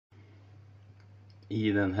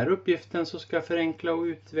I den här uppgiften så ska jag förenkla och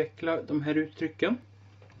utveckla de här uttrycken.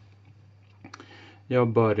 Jag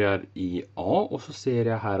börjar i A och så ser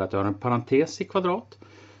jag här att jag har en parentes i kvadrat.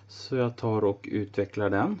 Så jag tar och utvecklar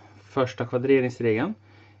den. Första kvadreringsregeln.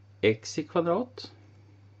 X i kvadrat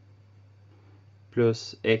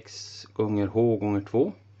plus x gånger h gånger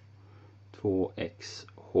 2.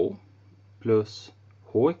 2xh plus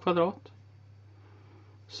h i kvadrat.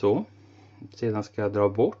 Så. Sedan ska jag dra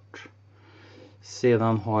bort.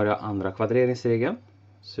 Sedan har jag andra kvadreringsregeln.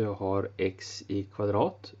 Så jag har x i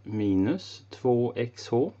kvadrat minus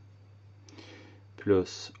 2xh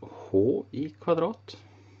plus h i kvadrat.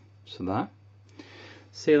 Sådär.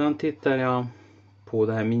 Sedan tittar jag på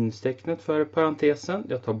det här minustecknet för parentesen.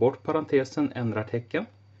 Jag tar bort parentesen, ändrar tecken.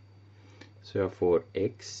 Så jag får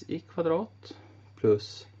x i kvadrat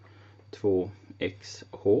plus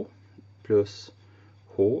 2xh plus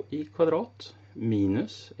h i kvadrat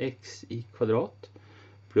minus x i kvadrat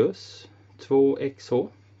plus 2xh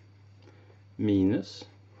minus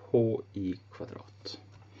h i kvadrat.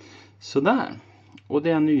 Sådär. Och det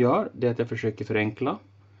jag nu gör, det är att jag försöker förenkla.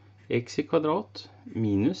 X i kvadrat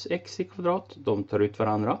minus x i kvadrat, de tar ut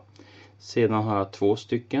varandra. Sedan har jag två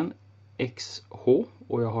stycken xh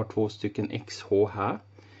och jag har två stycken xh här.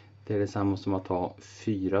 Det är detsamma som att ha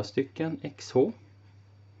 4 stycken xh.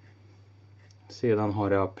 Sedan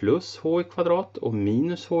har jag plus h i kvadrat och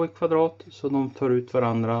minus h i kvadrat, så de tar ut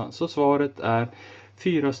varandra. Så svaret är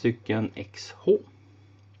 4 stycken xh.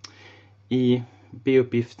 I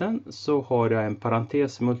B-uppgiften så har jag en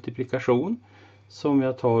parentesmultiplikation som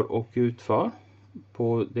jag tar och utför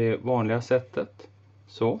på det vanliga sättet.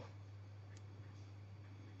 Så.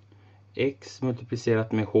 X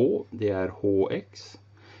multiplicerat med h, det är hx.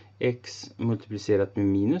 X multiplicerat med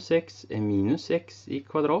minus x är minus x i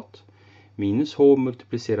kvadrat. Minus h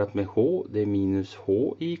multiplicerat med h, det är minus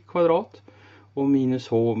h i kvadrat. Och minus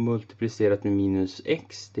h multiplicerat med minus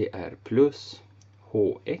x, det är plus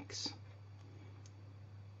hx.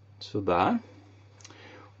 Sådär.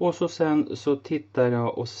 Och så sen så tittar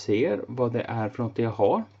jag och ser vad det är för något jag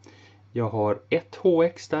har. Jag har ett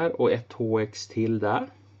hx där och ett hx till där.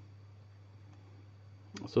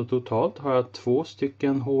 Så totalt har jag 2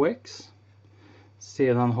 stycken hx.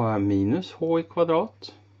 Sedan har jag minus h i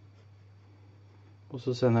kvadrat. Och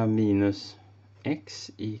så sen har jag minus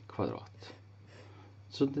x i kvadrat.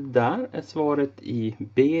 Så det där är svaret i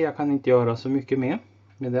B. Jag kan inte göra så mycket med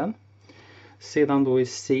den. Sedan då i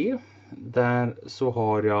C, där så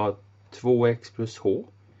har jag 2x plus h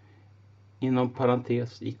inom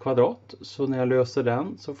parentes i kvadrat. Så när jag löser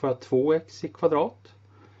den så får jag 2x i kvadrat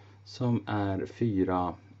som är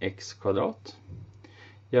 4x kvadrat.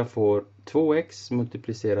 Jag får 2x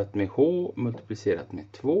multiplicerat med h multiplicerat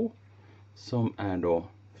med 2 som är då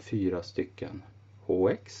 4 stycken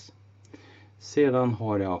hx. Sedan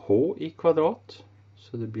har jag h i kvadrat,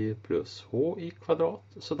 så det blir plus h i kvadrat,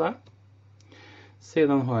 sådär.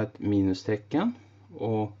 Sedan har jag ett minustecken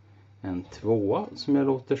och en 2 som jag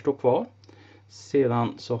låter stå kvar.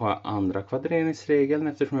 Sedan så har jag andra kvadreringsregeln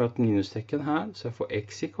eftersom jag har ett minustecken här, så jag får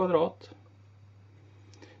x i kvadrat.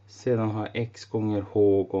 Sedan har jag x gånger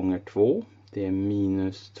h gånger 2, det är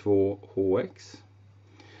minus 2hx.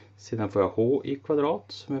 Sedan får jag h i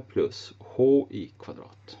kvadrat som är plus h i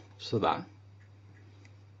kvadrat. Sådär.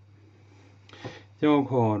 Jag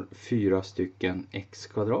har 4 stycken x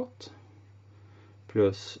kvadrat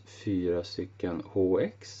plus 4 stycken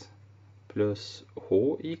hx plus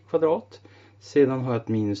h i kvadrat. Sedan har jag ett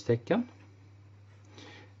minustecken.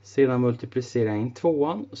 Sedan multiplicerar jag in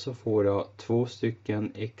 2 så får jag 2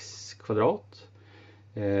 stycken x kvadrat.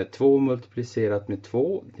 2 multiplicerat med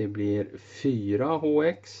 2, det blir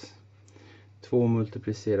 4hx. 2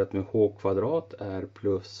 multiplicerat med h kvadrat är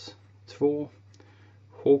plus 2h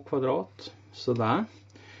kvadrat. Sådär.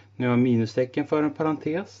 Nu har jag minustecken för en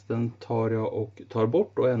parentes. Den tar jag och tar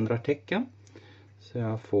bort och ändrar tecken. Så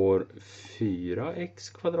jag får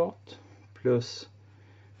 4x kvadrat plus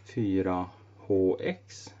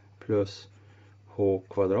 4hx plus h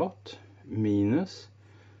kvadrat minus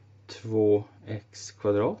 2x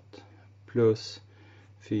kvadrat plus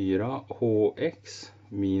 4hx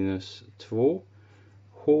minus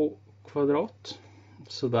 2h kvadrat.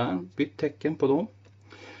 Sådär, bytt tecken på dem.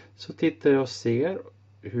 Så tittar jag och ser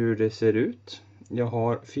hur det ser ut. Jag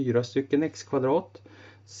har 4 stycken x kvadrat.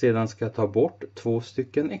 Sedan ska jag ta bort 2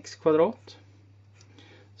 stycken x kvadrat.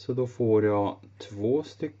 Så då får jag 2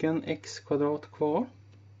 stycken x kvadrat kvar.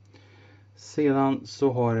 Sedan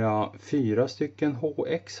så har jag 4 stycken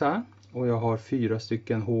hx här. Och jag har 4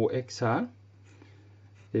 stycken hx här.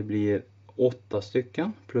 Det blir 8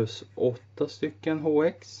 stycken plus 8 stycken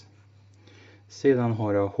hx. Sedan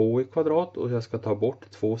har jag h i kvadrat och jag ska ta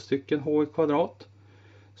bort 2 stycken h i kvadrat.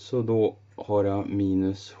 Så då har jag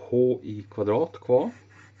minus h i kvadrat kvar.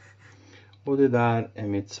 Och det där är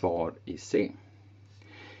mitt svar i C.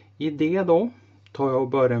 I D då tar jag och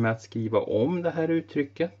börjar med att skriva om det här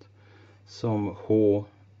uttrycket som h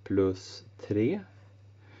plus 3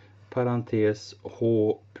 parentes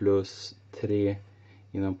h plus 3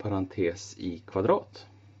 inom parentes i kvadrat.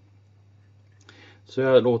 Så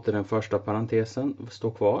jag låter den första parentesen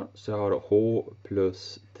stå kvar. Så jag har h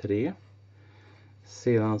plus 3.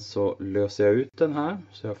 Sedan så löser jag ut den här.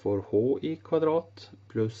 Så jag får h i kvadrat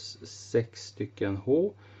plus 6 stycken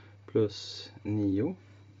h plus 9.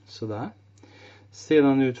 Sådär.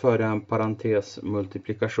 Sedan utför jag en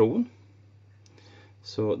parentesmultiplikation.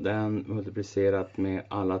 Så den multiplicerat med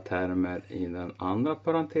alla termer i den andra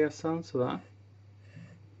parentesen. Sådär.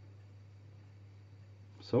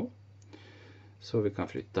 Så vi kan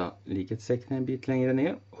flytta likhetstecknen en bit längre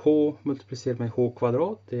ner. H multiplicerat med h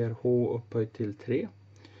kvadrat, det är h upphöjt till 3.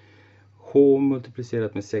 H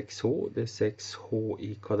multiplicerat med 6h, det är 6h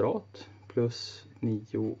i kvadrat. Plus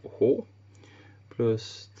 9h.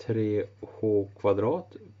 Plus 3h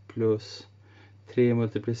kvadrat. Plus 3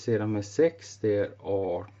 multiplicerat med 6, det är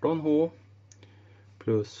 18h.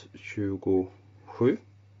 Plus 27.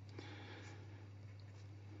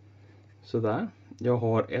 Sådär. Jag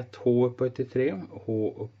har ett h upphöjt till 3,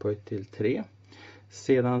 h upphöjt till 3.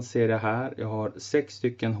 Sedan ser jag här, jag har 6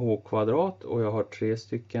 stycken h kvadrat och jag har 3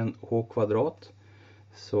 stycken h kvadrat.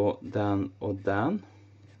 Så den och den,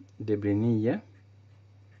 det blir 9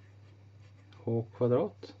 h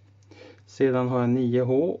kvadrat. Sedan har jag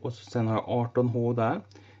 9h och sen har jag 18h där.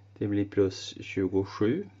 Det blir plus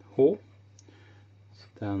 27h. Så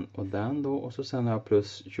den och den då, och så sen har jag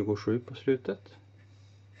plus 27 på slutet.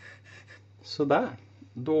 Så där,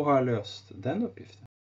 då har jag löst den uppgiften.